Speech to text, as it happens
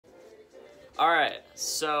Alright,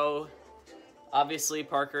 so obviously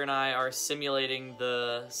Parker and I are simulating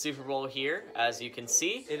the Super Bowl here, as you can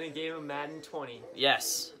see. In a game of Madden 20.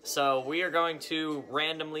 Yes, so we are going to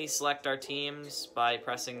randomly select our teams by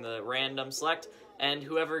pressing the random select, and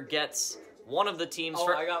whoever gets one of the teams...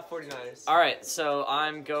 Oh, I got 49ers. Alright, so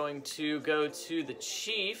I'm going to go to the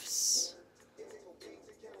Chiefs.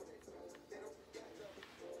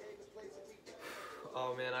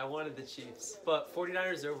 Oh man, I wanted the Chiefs, but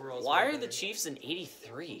 49ers overall. Why are the Chiefs in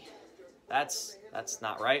 83? That's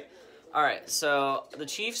not right. All right, so the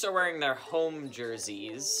Chiefs are wearing their home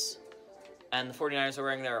jerseys, and the 49ers are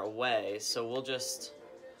wearing their away. So we'll just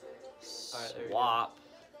swap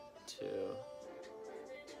to.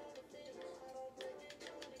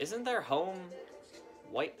 Isn't their home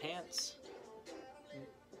white pants?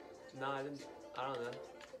 No, I don't know.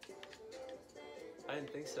 I didn't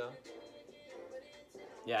think so.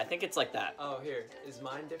 Yeah, I think it's like that. Oh, here. Is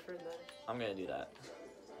mine different then? I'm gonna do that.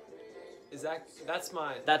 Is that's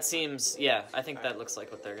mine? That seems, yeah, I think that looks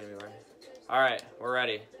like what they're gonna be wearing. Alright, we're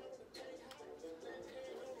ready.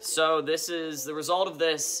 So this is, the result of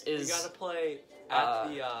this is... We gotta play at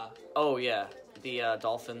the, Oh yeah, the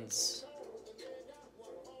Dolphins.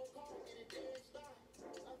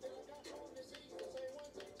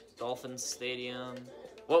 Dolphins Stadium.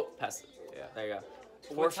 Whoa, past it. Yeah. There you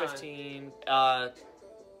go. What 4:15.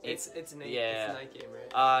 It's an 8, yeah. it's a night game,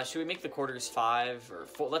 right? Should we make the quarters 5 or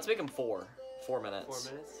 4? Let's make them 4. 4 minutes.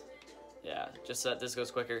 4 minutes? Yeah, just so that this goes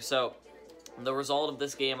quicker. So, the result of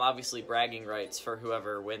this game, obviously bragging rights for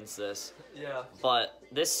whoever wins this. Yeah. But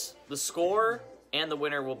the score and the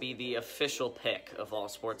winner will be the official pick of All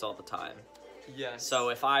Sports All the Time. Yes. So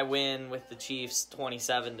if I win with the Chiefs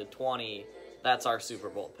 27-20, that's our Super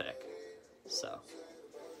Bowl pick. So.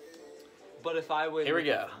 But if I win... Here we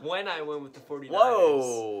go. When I win with the 49ers...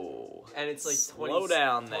 Whoa! And it's like Slow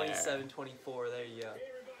down there. 27-24, there you go.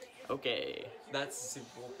 Okay. That's the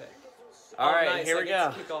Super Bowl pick. All right, nice. here we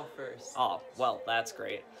go. Kick off first. Oh, well, that's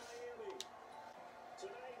great.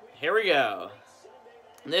 Here we go.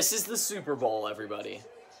 This is the Super Bowl, everybody.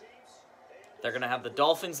 They're going to have the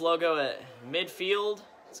Dolphins logo at midfield.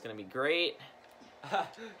 It's going to be great.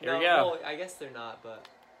 Here we go. Well, I guess they're not, but...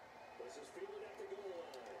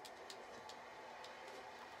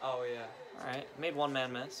 Oh, yeah. All right, made one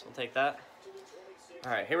man miss. We'll take that.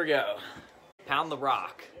 All right, here we go. Pound the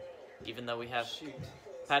rock, even though we have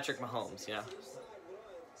Patrick Mahomes, you know.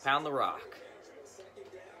 Pound the rock.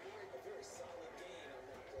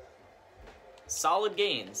 Solid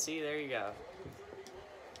gain. See, there you go.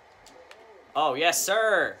 Oh, yes,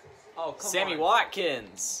 sir. Oh, come Sammy on.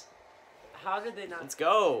 Watkins. How did they not... Let's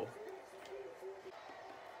go.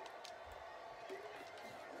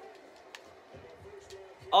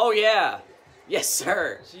 Oh, yeah. Yes,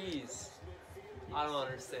 sir. Jeez. I don't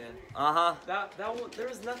understand. Uh-huh. There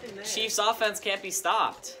was nothing there. Chiefs offense can't be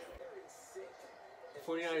stopped.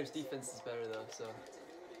 49ers defense is better, though, so...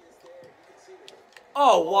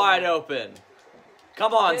 Oh, wide open.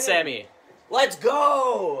 Come on, Sammy. Let's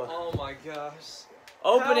go. Oh, my gosh.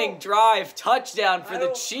 Opening drive touchdown for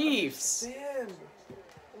the Chiefs. Understand.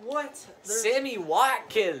 What? Sammy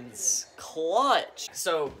Watkins. Clutch.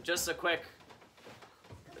 So, just a quick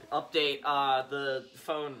update. The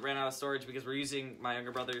phone ran out of storage because we're using my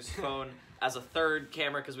younger brother's phone as a third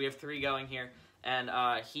camera because we have 3 going here. And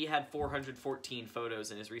he had 414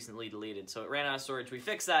 photos and is recently deleted. So it ran out of storage. We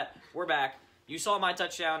fixed that. We're back. You saw my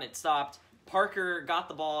touchdown. It stopped. Parker got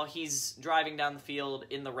the ball. He's driving down the field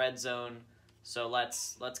in the red zone. So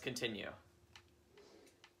let's continue.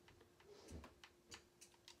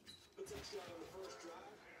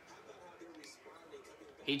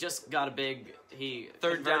 He just got a big,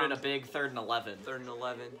 converted a big 3rd and 11. 3rd and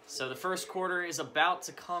 11. So the first quarter is about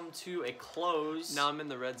to come to a close. Now I'm in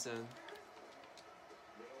the red zone.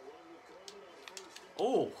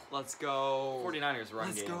 Oh. Let's go. 49ers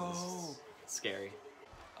run game. Let's go. This is scary.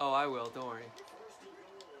 Oh, I will. Don't worry.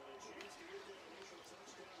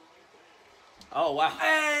 Oh, wow.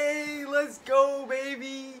 Hey, let's go,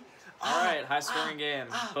 baby. All right, high-scoring game.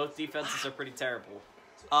 Both defenses are pretty terrible.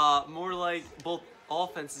 More like both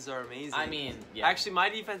offenses are amazing. I mean, yeah. Actually, my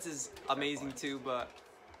defense is amazing too, but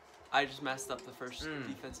I just messed up the first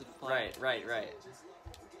defensive play. Right.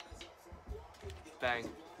 Bang.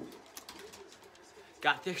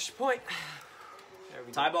 Got the extra point. There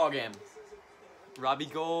we Tie go. ball game. Robbie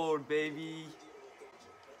Gold, baby.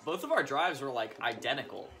 Both of our drives were, like,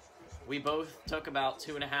 identical. We both took about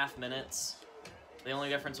 2.5 minutes. The only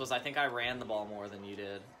difference was I think I ran the ball more than you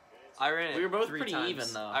did. I ran it. We were both 3 pretty times.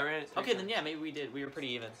 even, though. I ran it 3 Okay, then times. yeah, maybe we did. We were pretty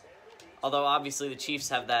even. Although, obviously, the Chiefs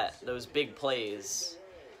have those big plays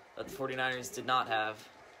that the 49ers did not have.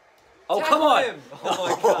 Oh, Tackle come on! him.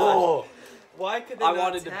 Oh my god. Why could they I not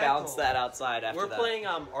wanted to tackle? bounce that outside after We're that. playing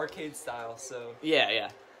arcade style, so. Yeah, yeah.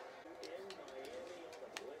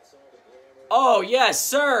 Oh, yes,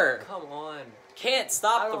 sir! Come on. Can't I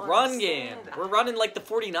stop the don't run understand. game. We're running like the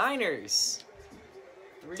 49ers.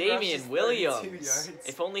 3 Damian rushes, 32 Williams. yards.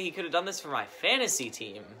 If only he could have done this for my fantasy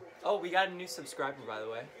team. Oh, we got a new subscriber, by the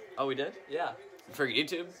way. Oh, we did? Yeah. For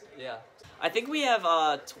YouTube? Yeah. I think we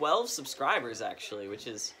have 12 subscribers, actually, which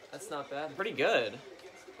is That's not bad. pretty good.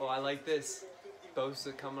 Oh, I like this.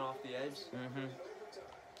 Bosa coming off the edge. Mm-hmm.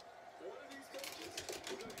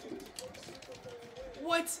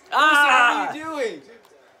 What? Ah! What are you doing?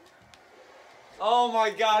 Oh my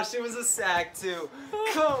gosh, it was a sack too.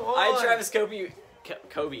 Come on. I had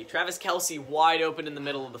Travis Kelce wide open in the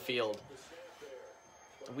middle of the field.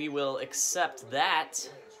 We will accept that.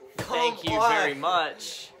 Thank you very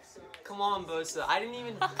much. Come on, Bosa. I didn't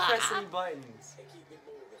even press any buttons.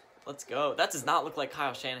 Let's go. That does not look like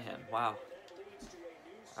Kyle Shanahan. Wow.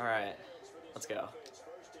 All right. Let's go.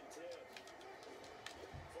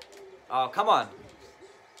 Oh, come on.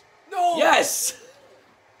 No! Yes!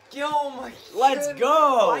 Yo, my Let's goodness.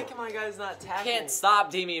 go! Why can my guys not tackle? Can't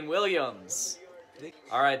stop Damian Williams.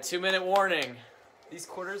 All right, 2-minute warning. These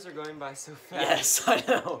quarters are going by so fast. Yes, I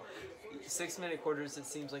know. 6-minute quarters, it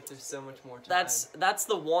seems like there's so much more time. That's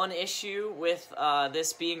the one issue with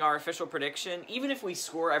this being our official prediction. Even if we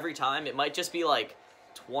score every time, it might just be like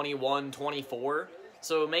 21-24.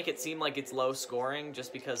 So it'll make it seem like it's low scoring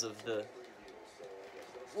just because of the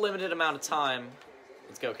limited amount of time.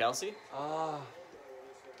 Let's go, Kelsey. Ah.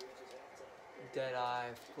 Dead eye.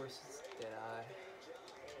 Of course it's dead eye.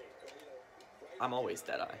 I'm always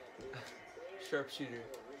dead eye. Sharpshooter.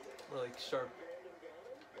 Or like sharp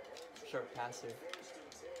passer.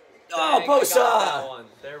 Oh, Dang, I got that Bosa! one.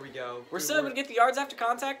 There we go. We're Good still able work. to get the yards after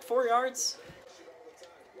contact, 4 yards.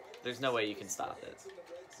 There's no way you can stop it.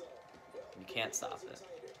 You can't stop it.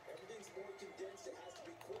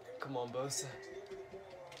 Come on, Bosa.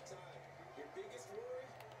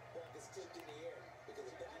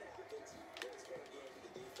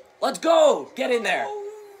 Let's go! Get in there!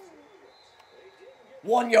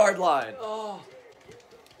 1 yard line. Oh.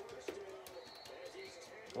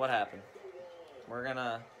 What happened? We're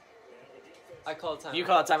gonna... I call it time. You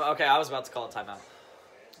call it timeout. Okay, I was about to call it timeout.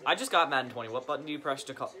 I just got Madden 20. What button do you press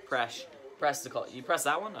to call... Press to call... You press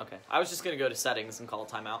that one? Okay. I was just gonna go to settings and call it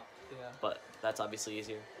timeout. Yeah. But that's obviously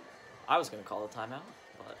easier. I was gonna call it timeout,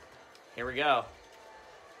 but... Here we go.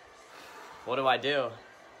 What do I do?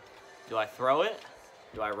 Do I throw it?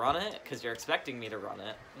 Do I run it? Because you're expecting me to run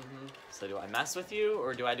it. Mm-hmm. So do I mess with you,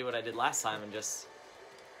 or do I do what I did last time and just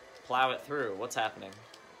plow it through? What's happening?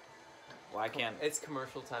 Why can't... It's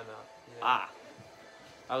commercial timeout. Yeah. Ah.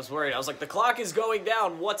 I was worried. I was like, the clock is going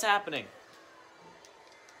down. What's happening?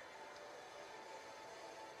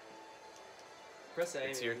 Press A.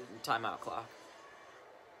 It's your timeout clock.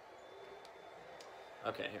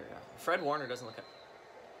 Okay, here we go. Fred Warner doesn't look...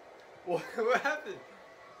 What happened?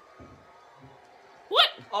 What?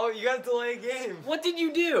 Oh, you got to delay a game. What did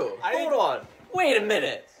you do? I Hold didn't- on. Wait a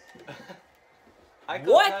minute. I called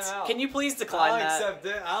What? timeout. Can you please decline I'll that? accept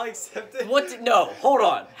it. I'll accept it. What? No, hold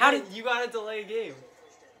on. How did... You got to delay a game.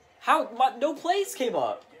 How... no plays came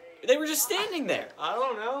up. They were just standing there. I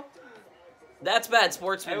don't know. That's bad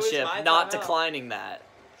sportsmanship, my not timeout. declining that.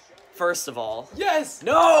 First of all. Yes.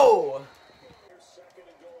 No!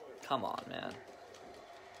 Come on, man.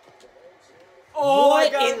 Oh, What I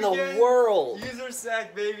got in him the again. world? User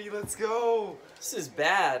sack, baby. Let's go. This is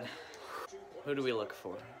bad. Who do we look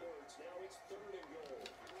for?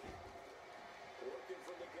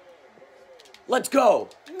 Let's go!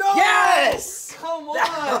 No. Yes! Come on. No!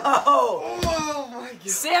 Oh my god.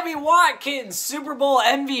 Sammy Watkins, Super Bowl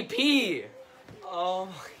MVP. Oh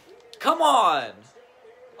my. Come on.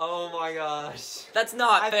 Oh my gosh. That's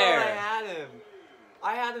not I fair. thought I had him.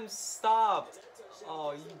 I had him stopped.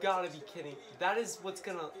 Oh, you gotta be kidding. That is what's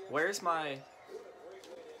gonna... Where's my...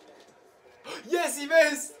 Yes, he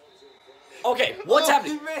missed! Okay, what's Oh,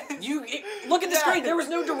 happening? he missed! Look at the Yes. screen. There was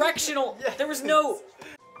no directional. Yes. There was no... Yes,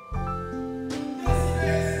 he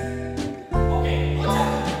missed! Okay, what's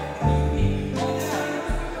happening?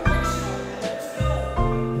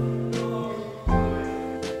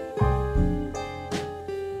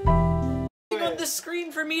 On the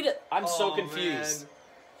screen for me to... I'm so Oh, confused. man.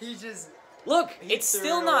 He just... Look, He it's threw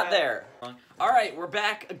still it not away. there. Alright, we're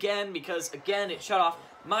back again because, again, it shut off.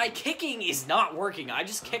 My kicking is not working. I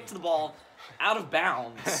just kicked the ball out of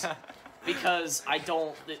bounds because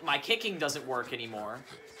my kicking doesn't work anymore.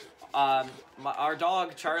 Our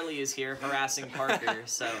dog, Charlie, is here harassing Parker,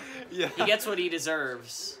 so Yeah. he gets what he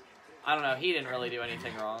deserves. I don't know. He didn't really do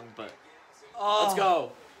anything wrong, but Oh. let's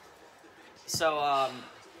go. So,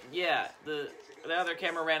 yeah, the other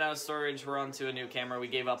camera ran out of storage. We're on to a new camera. We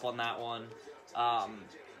gave up on that one.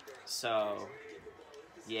 So,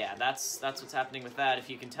 yeah, that's what's happening with that. If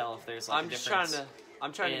you can tell, if there's like a difference.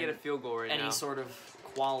 I'm trying to get a field goal right now. Any sort of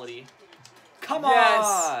quality. Come Yes.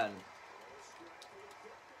 on.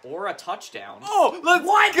 Or a touchdown. Oh,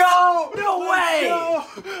 let's go! No way! Go.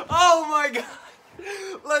 Oh my god!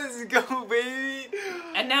 Let's go, baby!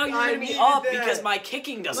 And now you're I gonna be needed up that. because my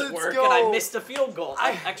kicking doesn't Let's work go. and I missed a field goal.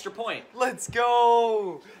 Extra point. Let's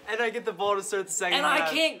go! And I get the ball to start the second And half.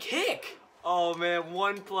 I can't kick. Oh man,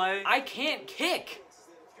 one play. I can't kick.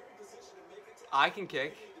 I can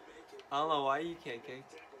kick. I don't know why you can't kick.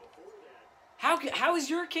 How is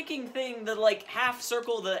your kicking thing the like half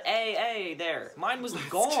circle the A there? Mine was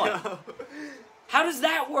gone. Go. How does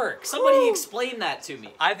that work? Somebody Woo. explain that to me.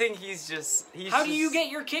 I think he's How do you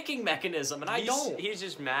get your kicking mechanism and I don't? He's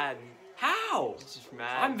just mad. How? He's just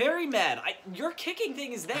mad. I'm very mad. Your kicking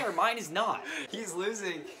thing is there, mine is not. He's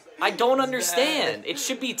losing. I don't He's understand. mad. It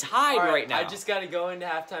should be tied All right now. I just gotta go into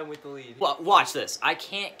halftime with the lead. Well, watch this. I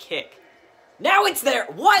can't kick. Now it's there.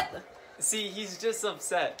 What? See, he's just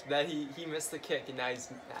upset that he missed the kick and now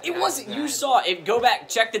he's mad. It Now wasn't. he's You mad. saw it. Go back.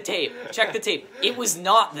 Check the tape. Check the tape. It was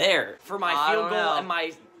not there for my I field don't goal know. and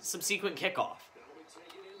my subsequent kickoff.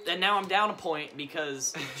 And now I'm down a point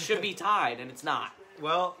because it should be tied and it's not.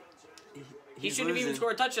 Well, He he's shouldn't have even losing.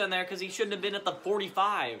 scored a touchdown there because he shouldn't have been at the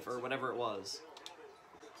 45 or whatever it was.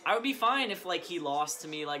 I would be fine if like he lost to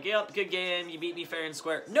me like, yep, good game, you beat me fair and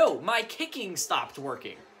square. No, my kicking stopped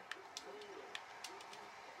working.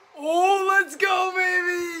 Oh, let's go,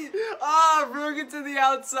 baby! Ah, broke it to the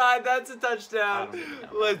outside. That's a touchdown. I don't even know.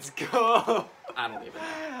 Let's go. I don't even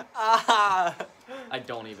know. Ah, I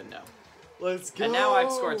don't even know. let's go. And now I have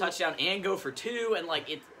to score a touchdown and go for 2 and like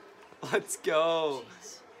it. Let's go.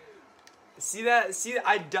 See that? See,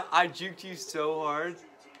 I juked you so hard.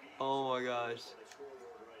 Oh my gosh.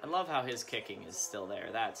 I love how his kicking is still there.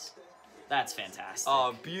 That's fantastic.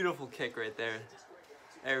 Oh, beautiful kick right there.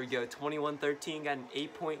 There we go. 21-13. Got an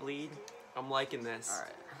 8-point lead. I'm liking this. All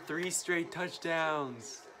right. 3 straight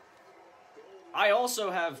touchdowns. I also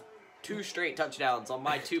have 2 straight touchdowns on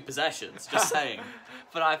my 2 possessions. Just saying.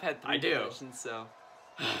 But I've had 3 I do. possessions, so.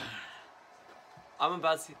 I'm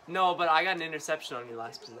about to. No, but I got an interception on your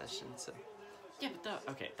last possession, so. Yeah, but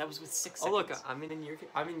okay, that was with 6 Oh seconds. look,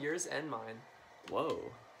 I'm in yours and mine. Whoa.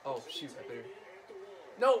 Oh shoot, I better.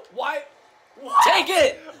 No, why? Take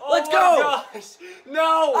it! Let's Oh go! my gosh.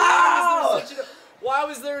 No! Ow! Why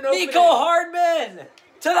was there an opening? Nico Hardman!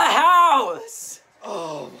 To the house!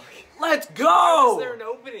 Oh my god. Let's Why go! was there an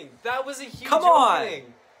opening? That was a huge Come on.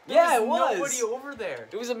 opening. Yeah, There it was. nobody over there.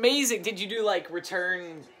 It was amazing. Did you do like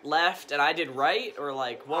return left and I did right? Or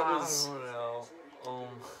like what was... I don't know.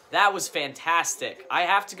 That was fantastic. I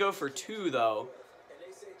have to go for 2 though.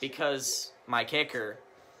 Because my kicker...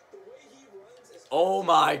 Oh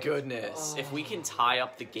my goodness. If we can tie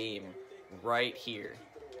up the game right here.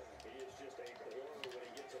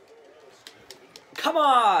 Come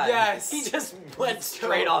on! Yes. He just went Let's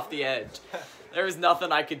straight go. off the edge. There was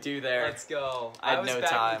nothing I could do there. Let's go. I had was no back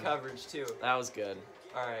time. in coverage too. That was good.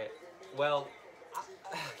 All right. Well,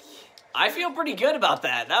 I feel pretty good about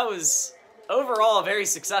that. That was overall a very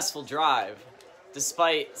successful drive,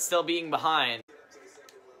 despite still being behind.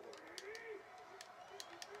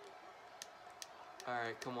 all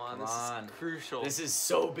right. Come on. Come This on. is crucial. This is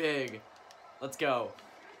so big. Let's go.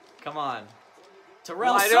 Come on.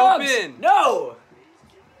 Terrell Wide Suggs! open. No!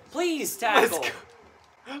 Please tackle. Let's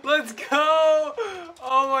go. Let's go.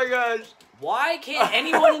 Oh my gosh. Why can't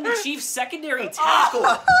anyone in the Chiefs secondary tackle?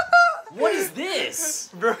 What is this?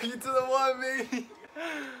 Broke you to the 1, baby.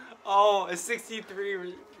 Oh, a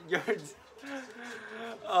 63 yards.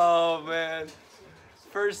 Oh man.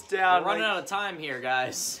 First down. We're running like- out of time here,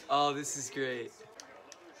 guys. Oh, this is great.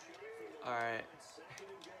 All right.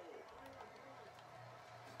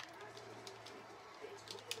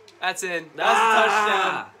 That's in. That's a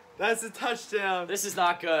touchdown. That's a touchdown. This is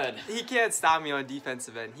not good. He can't stop me on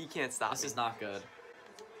defensive end. He can't stop This me. is not good.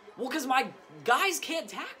 Well, because my guys can't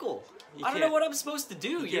tackle. You I don't know can't- what I'm supposed to do.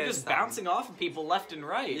 you You're can't just stop me. bouncing off of people left and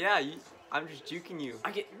right. Yeah, I'm just juking you.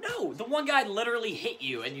 No, the one guy literally hit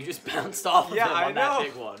you and you just bounced off of Yeah, him I on that know.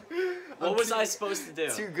 big one. What was I supposed to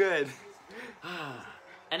do? Too good.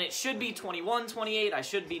 And it should be 21-28. I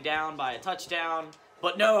should be down by a touchdown.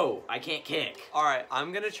 But no, I can't kick. All right,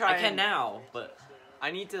 I'm gonna try. I can now, but I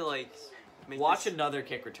need to like make watch this... another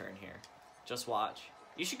kick return here. Just watch.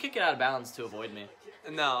 You should kick it out of bounds to avoid me.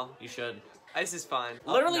 No, You should. this is fine.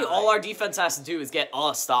 Literally, Up all 9. our defense has to do is get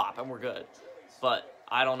a stop, and we're good. But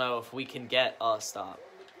I don't know if we can get a stop.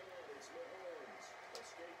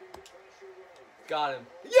 Got him.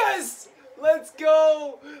 Yes! Let's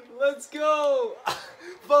go! Let's go!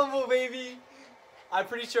 Fumble, baby! I'm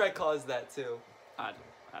pretty sure I caused that too. I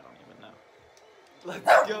don't even know.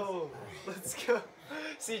 Let's go! Let's go!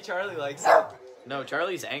 See, Charlie likes it. No,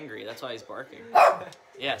 Charlie's angry. That's why he's barking.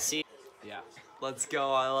 Yeah, see? Yeah. Let's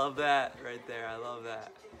go. I love that right there. I love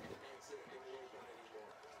that.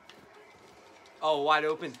 Oh, wide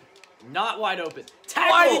open. Not wide open. Tackle!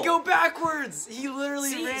 Why did he go backwards? He literally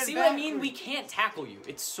ran See backwards. what I mean? We can't tackle you.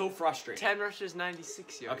 It's so frustrating. 10 rushes,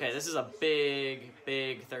 96 yards. Okay, this is a big,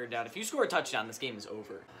 big third down. If you score a touchdown, this game is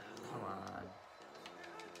over. Come on.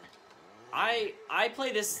 I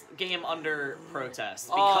play this game under protest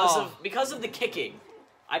because of the kicking.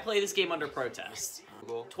 I play this game under protest.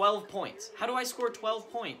 12 points. How do I score 12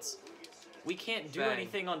 points? We can't do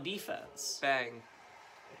anything on defense. Bang.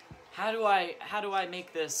 How do I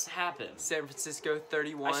make this happen? San Francisco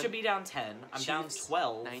 31. I should be down 10. I'm Chiefs, down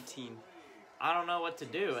 12. 19. I don't know what to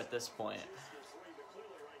do at this point.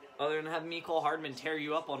 Other than have Mecole Hardman tear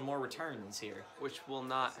you up on more returns here. Which will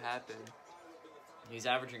not happen. He's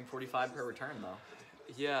averaging 45 per return, though.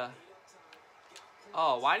 Yeah.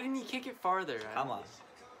 Oh, why didn't he kick it farther? Come on.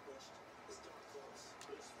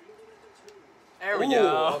 There we Ooh,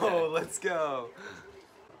 go. okay. Let's go.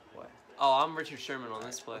 What? Oh, I'm Richard Sherman on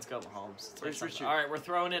this play. Let's go, Mahomes. Where's Richard? All right, we're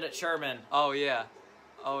throwing it at Sherman. Oh, yeah.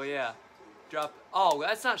 Oh, yeah. Drop. Oh,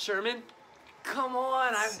 that's not Sherman. Come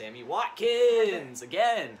on. Sammy Watkins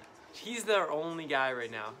again. He's their only guy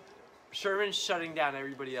right now. Sherman's shutting down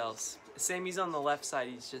everybody else. Sammy's on the left side.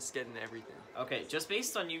 He's just getting everything. Okay, just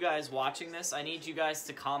based on you guys watching this, I need you guys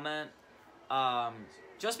to comment.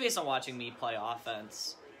 Just based on watching me play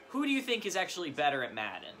offense, who do you think is actually better at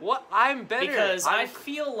Madden? What? I'm better. Because I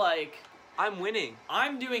feel like I'm winning.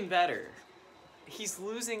 I'm doing better. He's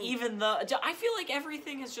losing. Even though I feel like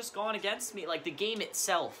everything has just gone against me. Like the game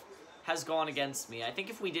itself has gone against me. I think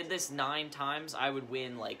if we did this 9 times, I would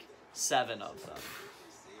win like 7 of them.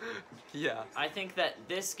 Yeah. I think that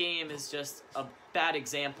this game is just a bad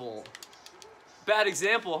example. Bad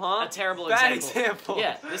example, huh? A terrible bad example.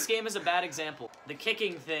 Yeah, this game is a bad example. The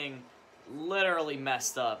kicking thing literally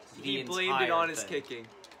messed up the entire thing. He blamed it on his kicking.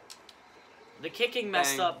 The kicking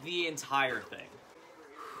messed up the entire thing.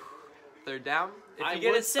 Third down? If I you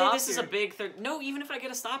get would say this here, is a big third. No, even if I get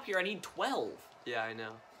a stop here, I need 12. Yeah, I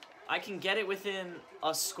know. I can get it within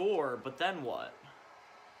a score, but then what?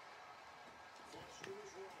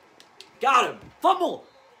 Got him! Fumble!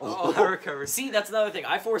 Oh, I recovered. See, that's another thing.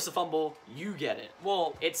 I force a fumble, you get it.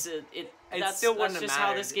 Well, that's still wouldn't just have how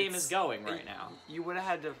mattered. this game is going right now. You would have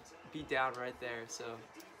had to be down right there, so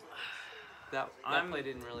that play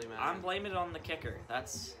didn't really matter. I'm blaming it on the kicker.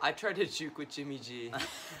 I tried to juke with Jimmy G.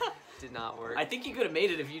 Did not work. I think you could have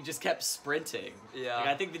made it if you just kept sprinting. Yeah. Like,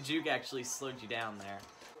 I think the juke actually slowed you down there.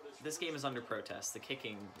 This game is under protest. The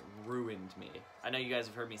kicking ruined me. I know you guys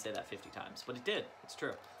have heard me say that 50 times, but it did. It's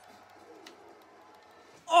true.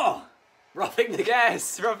 Oh! Roughing the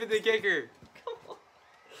roughing the kicker. Come on.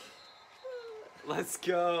 Let's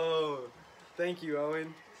go. Thank you,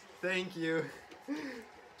 Owen. Thank you.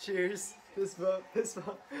 Cheers. Fist bump. Fist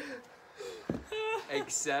bump.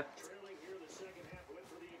 Except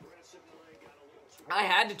I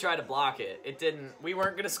had to try to block it. It didn't. We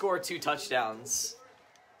weren't going to score 2 touchdowns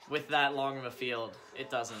with that long of a field. It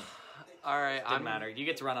doesn't. All right. Doesn't matter. You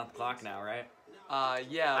get to run out the clock now, right?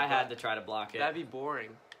 Yeah. I had to try to block it. That'd be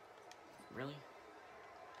boring. Really?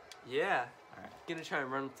 Yeah. All right. Gonna try and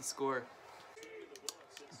run with the score.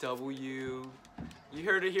 W. You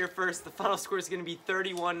heard it here first. The final score is gonna be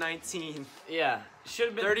 31-19. Yeah. Should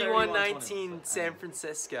have been 31-19 San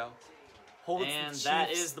Francisco. Holds and the Chiefs,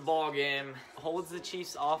 that is the ball game. Holds the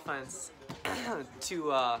Chiefs offense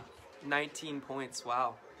to 19 points.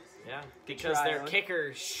 Wow. Yeah. Because their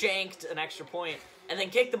kicker shanked an extra point and then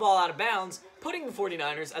kicked the ball out of bounds, putting the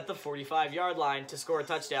 49ers at the 45-yard line to score a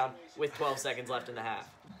touchdown with 12 seconds left in the half.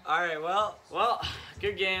 All right, well,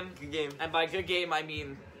 good game. Good game. And by good game, I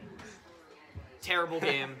mean terrible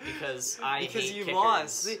game because I hate you kickers.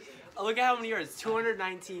 lost. Look at how many yards.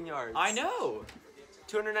 219 yards. I know.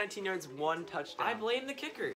 219 yards, 1 touchdown. I blame the kicker.